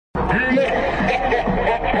Welcome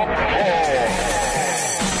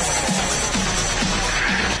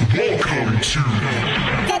to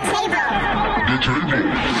the table.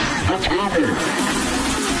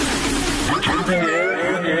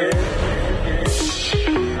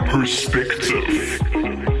 Perspective.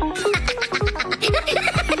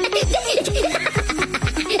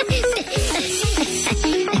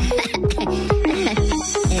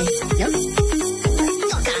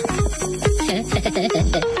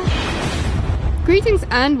 Greetings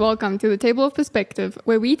and welcome to the Table of Perspective,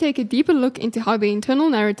 where we take a deeper look into how the internal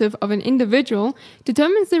narrative of an individual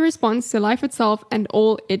determines their response to life itself and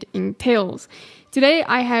all it entails. Today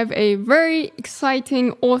I have a very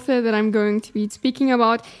exciting author that I'm going to be speaking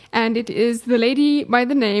about, and it is the lady by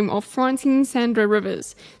the name of Francine Sandra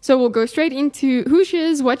Rivers. So we'll go straight into who she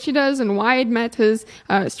is, what she does, and why it matters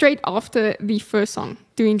straight after the first song.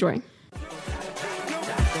 Do enjoy.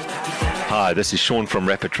 Hi, this is Sean from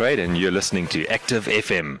Rapid Trade, and you're listening to Active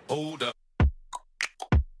FM. Hold up.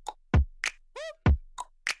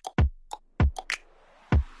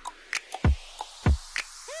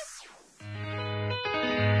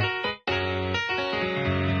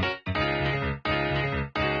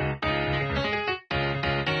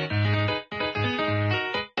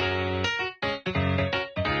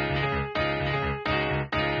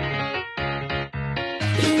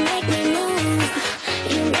 You make me move,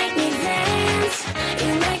 you make me dance,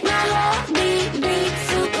 you make my heart beat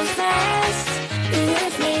super fast.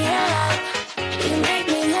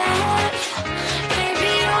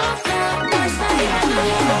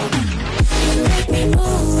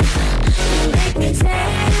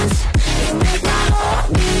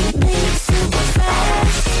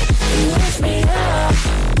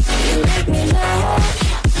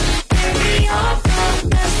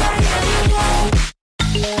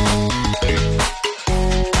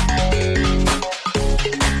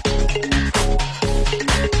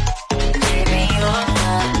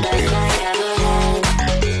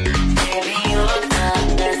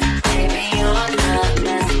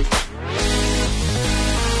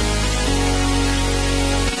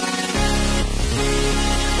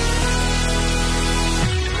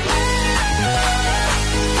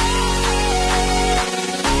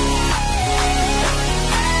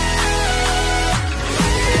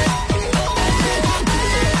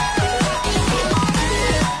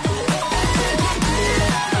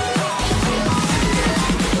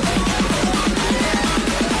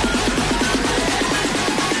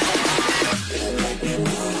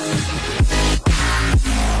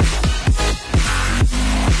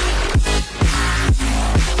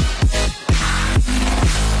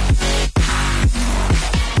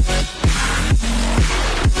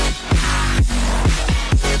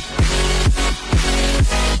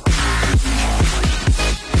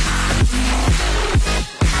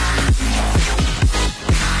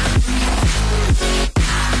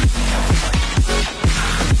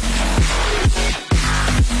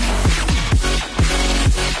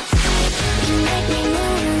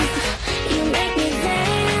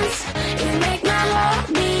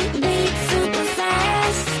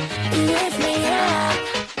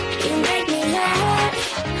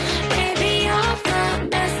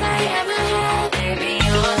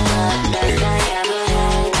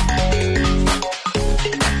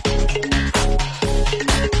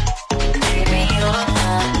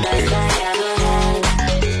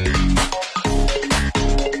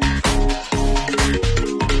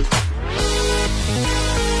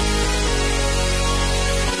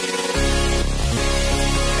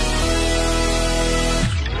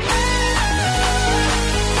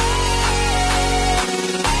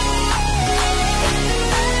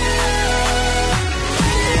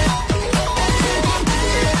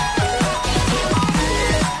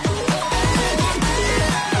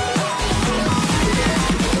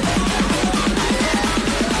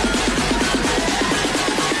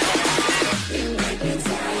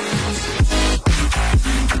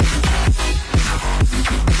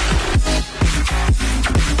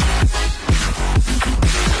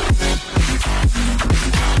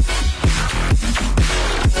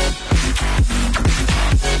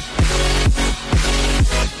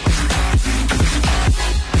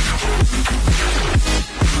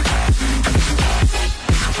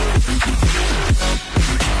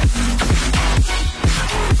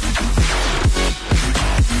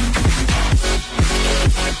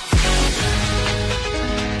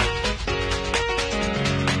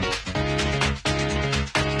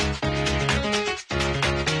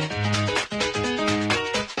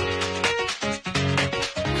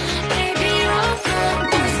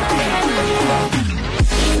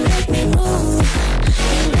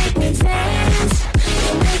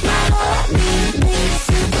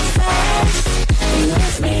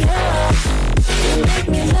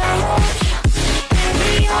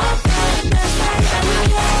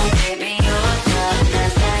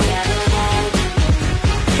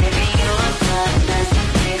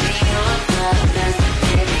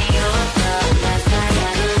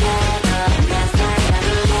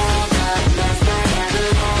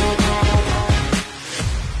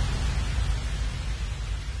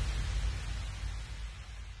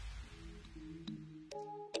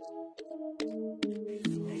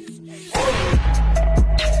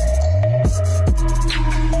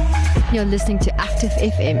 You're listening to Active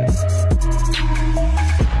FM.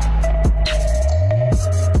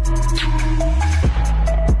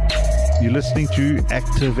 You're listening to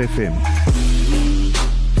Active FM.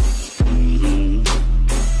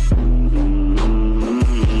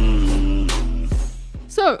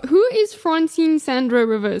 So, who is Francine Sandra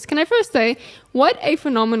Rivers? Can I first say, what a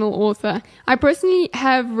phenomenal author. I personally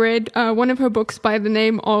have read one of her books by the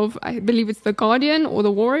name of, I believe it's The Guardian or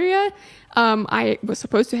The Warrior. I was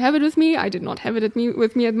supposed to have it with me. I did not have it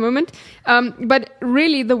with me at the moment. But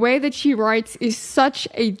really, the way that she writes is such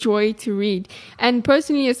a joy to read. And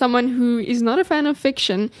personally, as someone who is not a fan of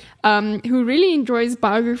fiction, who really enjoys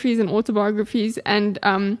biographies and autobiographies and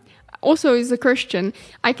also is a Christian,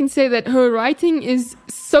 I can say that her writing is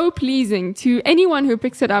so pleasing to anyone who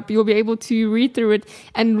picks it up. You'll be able to read through it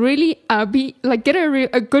and really get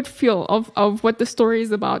a good feel of what the story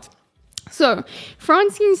is about. So,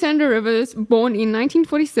 Francine Sandra Rivers, born in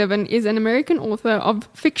 1947, is an American author of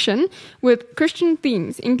fiction with Christian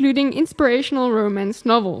themes, including inspirational romance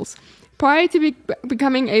novels. Prior to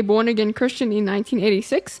becoming a born-again Christian in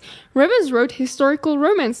 1986, Rivers wrote historical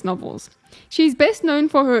romance novels. She's best known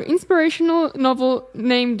for her inspirational novel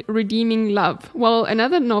named Redeeming Love, while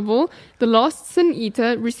another novel, The Last Sin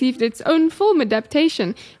Eater, received its own film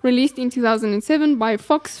adaptation, released in 2007 by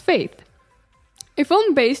Fox Faith. A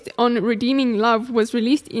film based on Redeeming Love was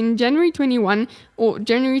released in January 21 or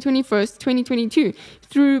January 21st, 2022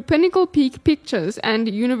 through Pinnacle Peak Pictures and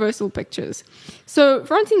Universal Pictures. So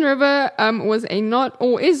Francine Rivers is a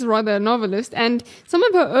novelist, and some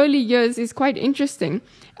of her early years is quite interesting.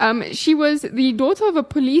 She was the daughter of a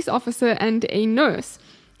police officer and a nurse.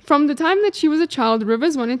 From the time that she was a child,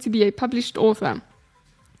 Rivers wanted to be a published author.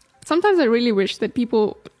 Sometimes I really wish that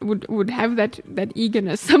people would have that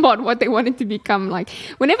eagerness about what they wanted to become. Like,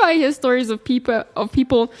 whenever I hear stories of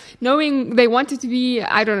people knowing they wanted to be,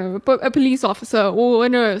 I don't know, a police officer or a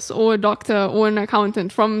nurse or a doctor or an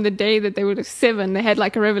accountant from the day that they were 7, they had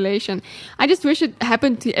like a revelation. I just wish it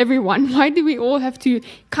happened to everyone. Why do we all have to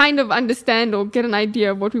kind of understand or get an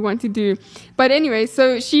idea of what we want to do? But anyway,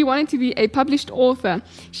 so she wanted to be a published author.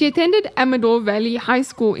 She attended Amador Valley High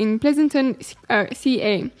School in Pleasanton,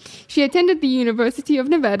 CA. She attended the University of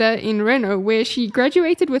Nevada in Reno, where she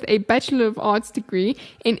graduated with a Bachelor of Arts degree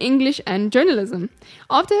in English and journalism.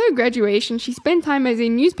 After her graduation, she spent time as a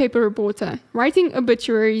newspaper reporter, writing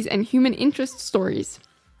obituaries and human interest stories.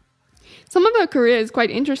 Some of her career is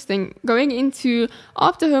quite interesting. Going into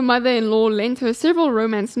after her mother-in-law lent her several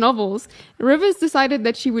romance novels, Rivers decided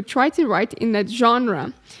that she would try to write in that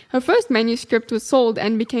genre. Her first manuscript was sold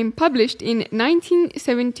and became published in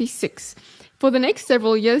 1976. For the next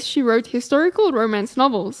several years, she wrote historical romance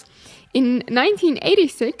novels. In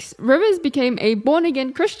 1986, Rivers became a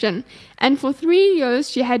born-again Christian, and for 3 years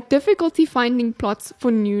she had difficulty finding plots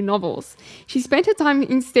for new novels. She spent her time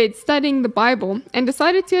instead studying the Bible and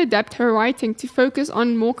decided to adapt her writing to focus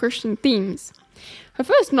on more Christian themes. Her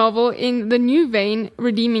first novel in the new vein,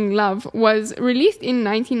 Redeeming Love, was released in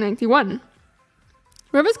 1991.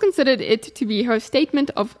 Rivers considered it to be her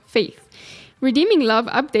statement of faith. Redeeming Love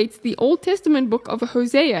updates the Old Testament book of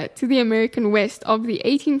Hosea to the American West of the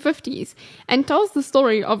 1850s and tells the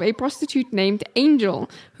story of a prostitute named Angel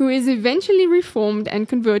who is eventually reformed and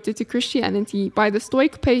converted to Christianity by the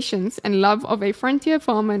stoic patience and love of a frontier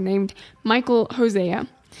farmer named Michael Hosea.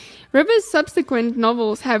 Rivers' subsequent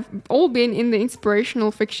novels have all been in the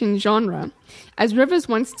inspirational fiction genre, as Rivers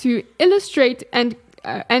wants to illustrate and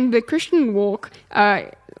the Christian walk,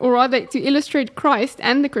 or rather to illustrate Christ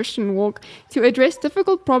and the Christian walk, to address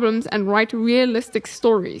difficult problems and write realistic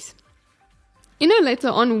stories. In her letter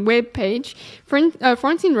on webpage,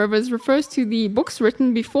 Francine Rivers refers to the books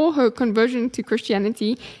written before her conversion to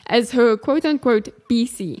Christianity as her quote-unquote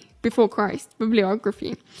BC, before Christ,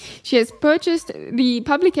 bibliography. She has purchased the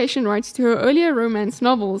publication rights to her earlier romance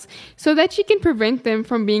novels so that she can prevent them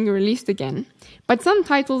from being released again. But some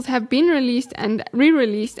titles have been released and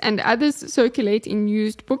re-released, and others circulate in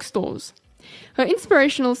used bookstores. Her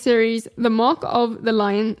inspirational series, The Mark of the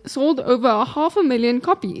Lion, sold over 500,000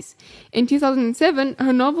 copies. In 2007,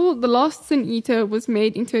 her novel, The Last Sin Eater, was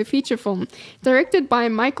made into a feature film, directed by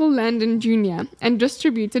Michael Landon Jr. and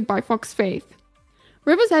distributed by Fox Faith.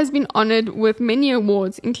 Rivers has been honored with many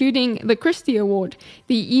awards, including the Christie Award,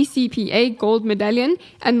 the ECPA Gold Medallion,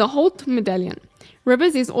 and the Holt Medallion.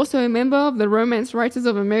 Rivers is also a member of the Romance Writers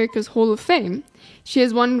of America's Hall of Fame. She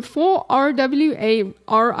has won 4 RWA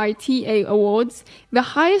RITA awards, the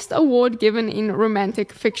highest award given in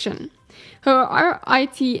romantic fiction. Her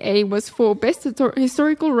RITA was for Best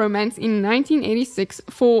Historical Romance in 1986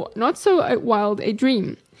 for Not So Wild a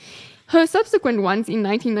Dream. Her subsequent ones in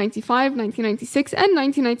 1995, 1996, and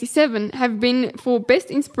 1997 have been for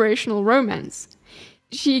Best Inspirational Romance.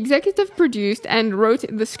 She executive produced and wrote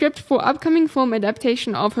the script for upcoming film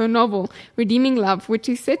adaptation of her novel, Redeeming Love, which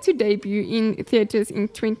is set to debut in theaters in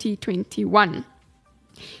 2021.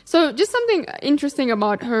 So just something interesting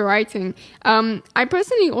about her writing. I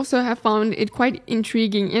personally also have found it quite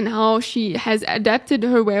intriguing in how she has adapted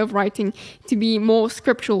her way of writing to be more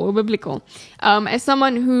scriptural or biblical. As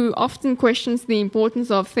someone who often questions the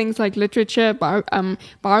importance of things like literature,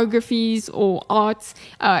 biographies, or arts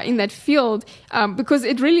in that field, because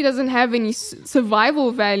it really doesn't have any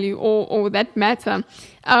survival value or that matter.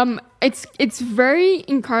 It's very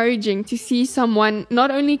encouraging to see someone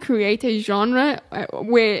not only create a genre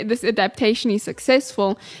where this adaptation is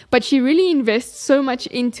successful, but she really invests so much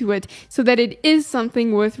into it so that it is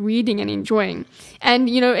something worth reading and enjoying. And,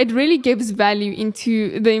 it really gives value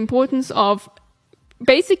into the importance of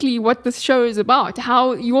basically what this show is about,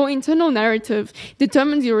 how your internal narrative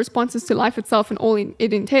determines your responses to life itself and all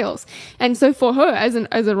it entails. And so for her as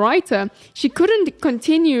a writer, she couldn't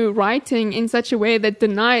continue writing in such a way that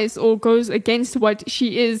denies or goes against what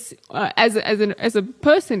she is as a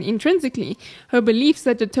person intrinsically, her beliefs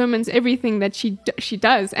that determines everything that she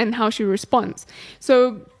does and how she responds.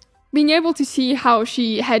 So being able to see how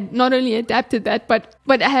she had not only adapted that, but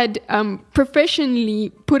had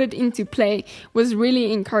professionally put it into play was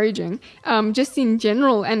really encouraging, just in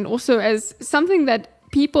general, and also as something that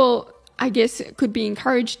people, I guess, could be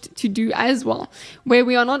encouraged to do as well, where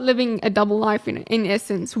we are not living a double life in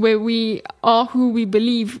essence, where we are who we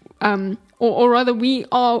believe, or rather we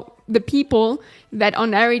are the people that are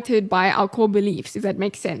narrated by our core beliefs, if that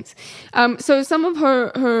makes sense. So some of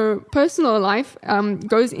her personal life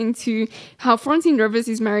goes into how Francine Rivers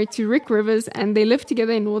is married to Rick Rivers, and they live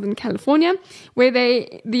together in Northern California, where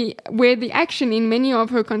the action in many of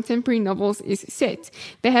her contemporary novels is set.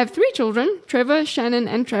 They have 3 children, Trevor, Shannon,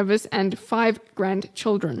 and Travis, and 5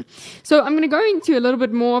 grandchildren. So I'm going to go into a little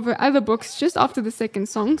bit more of her other books just after the second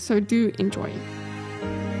song, so do enjoy.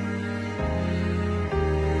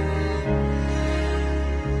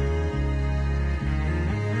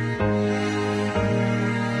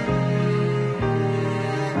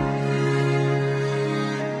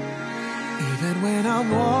 When I'm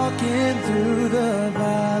walking through the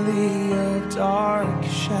valley of dark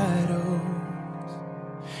shadows,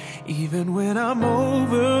 even when I'm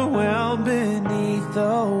overwhelmed beneath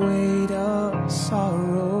the weight of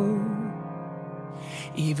sorrow,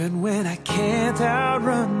 even when I can't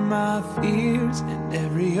outrun my fears and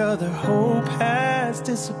every other hope has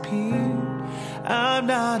disappeared, I'm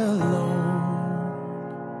not alone.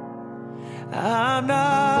 I'm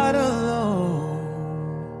not alone.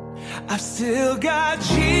 I've still got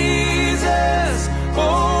Jesus,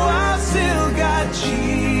 oh, I've still got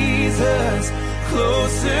Jesus,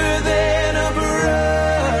 closer than a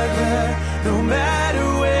brother, no matter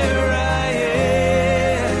where I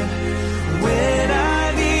am. When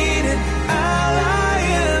I need it, I'll lie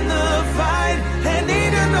in the fight, and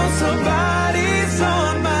need to know somebody's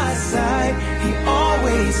on my side. He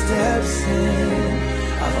always steps in,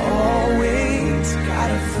 I've always got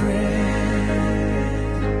a friend.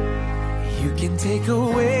 You can take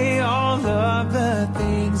away all of the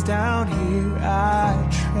things down here I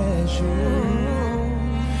treasure.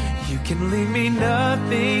 You can leave me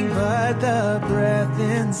nothing but the breath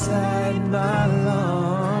inside my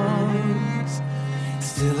lungs.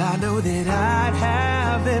 Still I know that I'd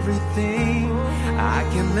have everything. I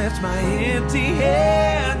can lift my empty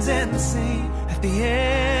hands and sing at the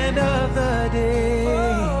end of the day.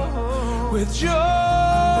 With joy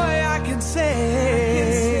I can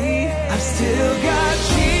say, I've still got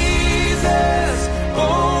Jesus,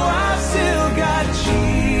 oh, I've still got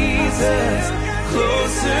Jesus,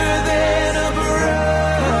 closer than a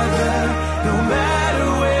brother, no matter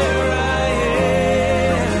where I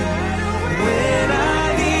am. When I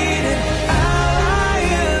need it, I'll lie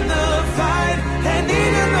in the fight, and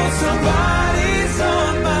need to know somebody's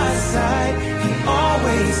on my side. He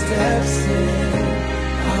always steps in,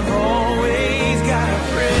 I've always got a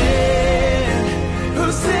friend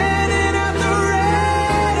who's standing at the ready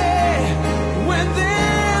when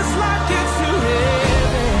this life gets too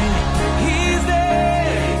heavy. He's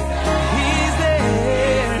there, he's there,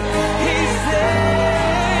 he's there.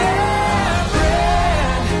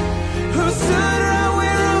 Friend who stood right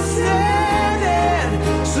where I'm standing,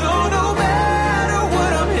 so no matter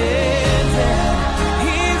what I'm heading,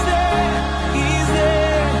 he's there, he's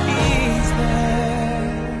there, he's there.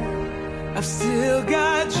 I've still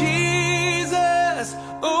got Jesus,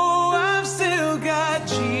 oh, I've still got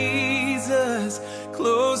Jesus,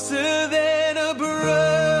 closer than a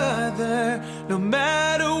brother,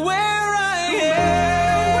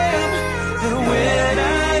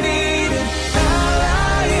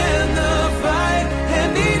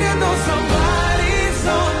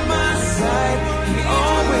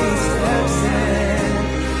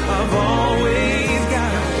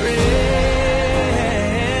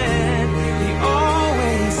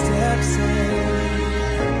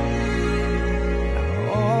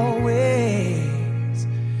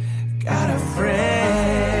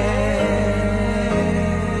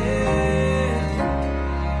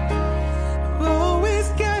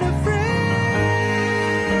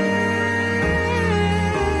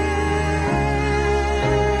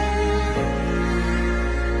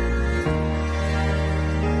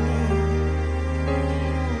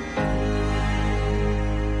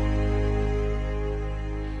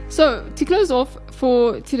 So, to close off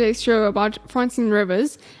for today's show about Francine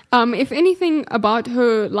Rivers, if anything about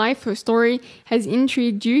her life, her story has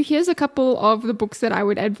intrigued you, here's a couple of the books that I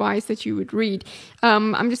would advise that you would read.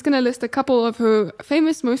 I'm just going to list a couple of her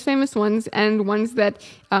most famous ones and ones that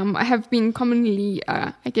I have been commonly,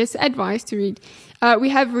 advised to read. We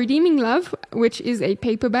have Redeeming Love, which is a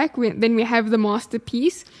paperback. Then we have The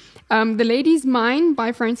Masterpiece, The Lady's Mine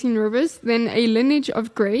by Francine Rivers, then A Lineage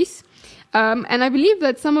of Grace. And I believe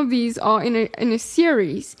that some of these are in a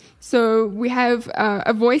series. So we have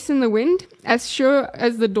A Voice in the Wind, As Sure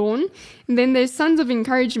as the Dawn. And then there's Sons of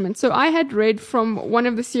Encouragement. So I had read from one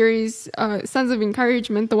of the series, Sons of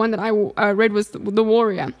Encouragement. The one that I read was The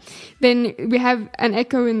Warrior. Then we have An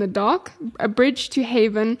Echo in the Dark, A Bridge to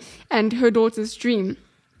Haven, and Her Daughter's Dream.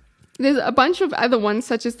 There's a bunch of other ones,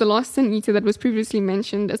 such as The Lost Sun Eater that was previously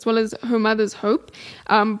mentioned, as well as Her Mother's Hope.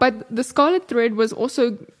 But The Scarlet Thread was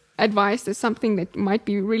also advised as something that might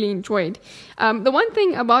be really enjoyed. The one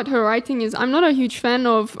thing about her writing is I'm not a huge fan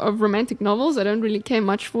of romantic novels. I don't really care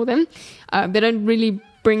much for them. They don't really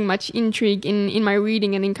bring much intrigue in my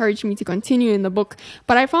reading and encourage me to continue in the book.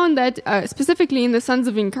 But I found that specifically in the Sons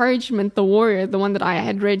of Encouragement, The Warrior, the one that I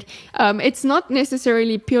had read, it's not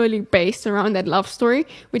necessarily purely based around that love story,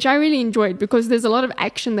 which I really enjoyed because there's a lot of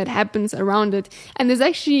action that happens around it. And there's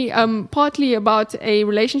actually partly about a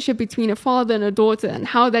relationship between a father and a daughter and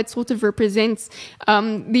how that sort of represents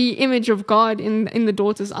the image of God in the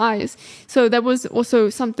daughter's eyes. So that was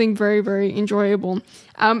also something very, very enjoyable.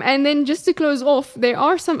 And then just to close off, there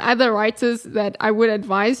are some other writers that I would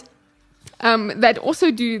advise that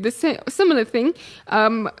also do the similar thing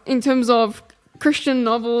in terms of Christian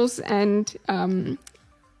novels and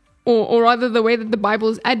or rather the way that the Bible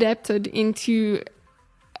is adapted into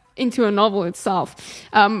a novel itself.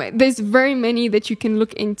 There's very many that you can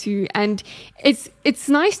look into, and it's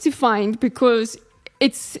nice to find because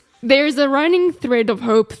there's a running thread of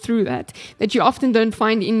hope through that you often don't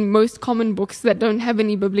find in most common books that don't have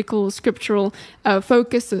any biblical or scriptural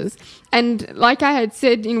focuses. And like I had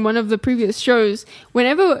said in one of the previous shows,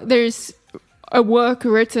 whenever there's a work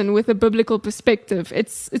written with a biblical perspective, it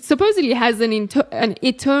supposedly has an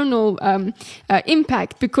eternal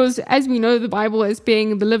impact, because as we know the Bible as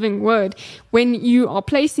being the living word, when you are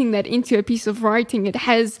placing that into a piece of writing, it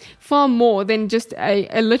has far more than just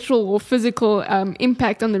a literal or physical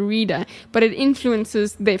impact on the reader, but it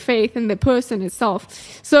influences their faith and their person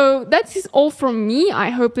itself. So that's all from me. I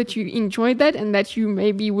hope that you enjoyed that and that you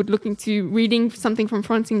maybe would look into reading something from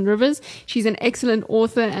Francine Rivers. She's an excellent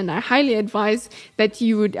author, and I highly advise that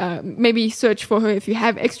you would maybe search for her if you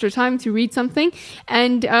have extra time to read something.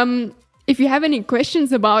 And if you have any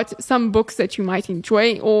questions about some books that you might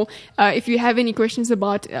enjoy, or if you have any questions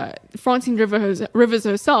about Francine Rivers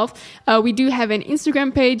herself, we do have an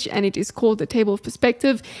Instagram page, and it is called The Table of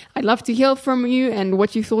Perspective. I'd love to hear from you and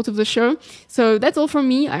what you thought of the show. So that's all from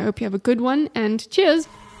me. I hope you have a good one, and cheers.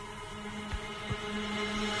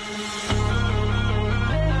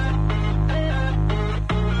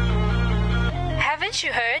 Haven't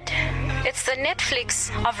you heard? It's the Netflix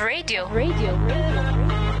of radio.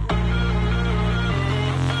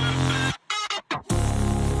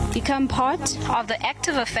 Become part of the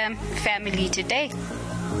Active FM family today.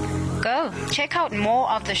 Go check out more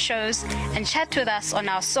of the shows and chat with us on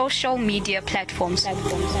our social media platforms.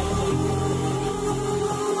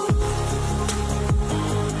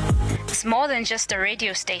 It's more than just a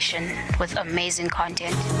radio station with amazing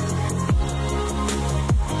content.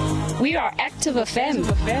 We are Active FM.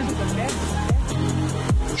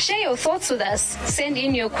 Share your thoughts with us. Send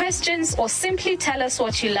in your questions or simply tell us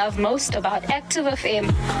what you love most about Active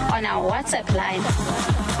FM on our WhatsApp line.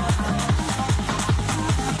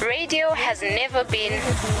 Radio has never been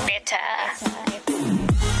better.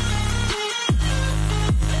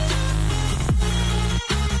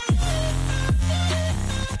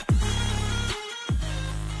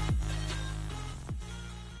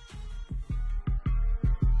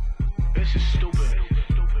 This is stupid.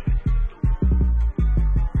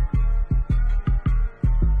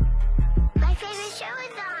 My favorite show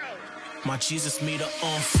is on. My Jesus meter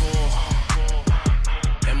on full,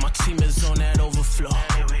 and my team is on that overflow.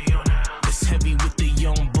 It's heavy with the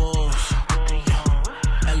young bulls.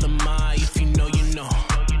 LMI, if you know, you know.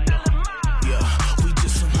 Yeah, we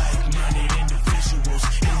just some like-minded individuals.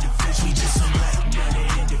 We just some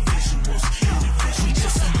like-minded individuals. We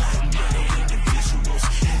just some like-minded individuals.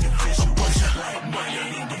 A bunch of like-minded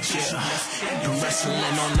individuals. Been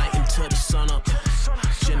wrestling all night until the sun up.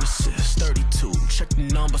 Genesis 32, check the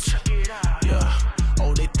numbers. Yeah,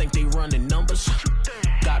 oh, they think they running numbers.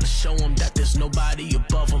 Gotta show them that there's nobody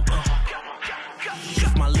above them.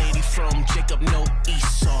 If my lady from Jacob, no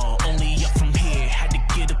Esau.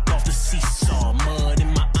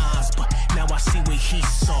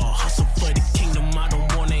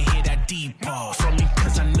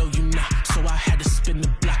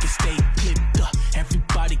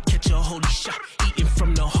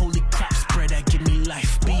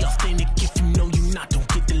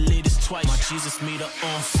 Jesus meter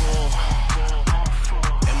on full.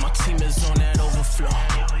 And my team is on that overflow.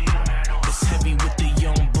 It's heavy with the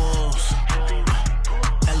young bulls.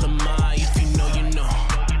 LMI, if you know, you know.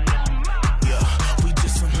 Yeah, we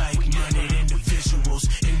just some like-minded individuals.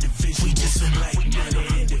 We just some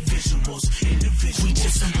like-minded individuals. We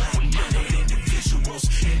just some like-minded individuals.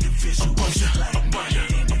 A bunch of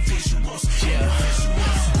like-minded individuals. Yeah.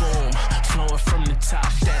 Boom, flowing from the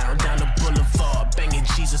top down the boulevard, banging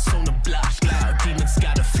Jesus on the block. Loud demons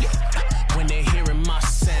gotta flip when they hearing my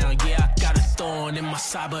sound. Yeah, I got a thorn in my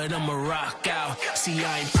side, but I'ma rock out. See,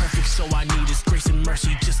 I ain't perfect, so I need His grace and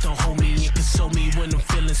mercy. Just don't hold me and console me when I'm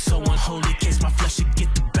feeling so unholy. Case my flesh again.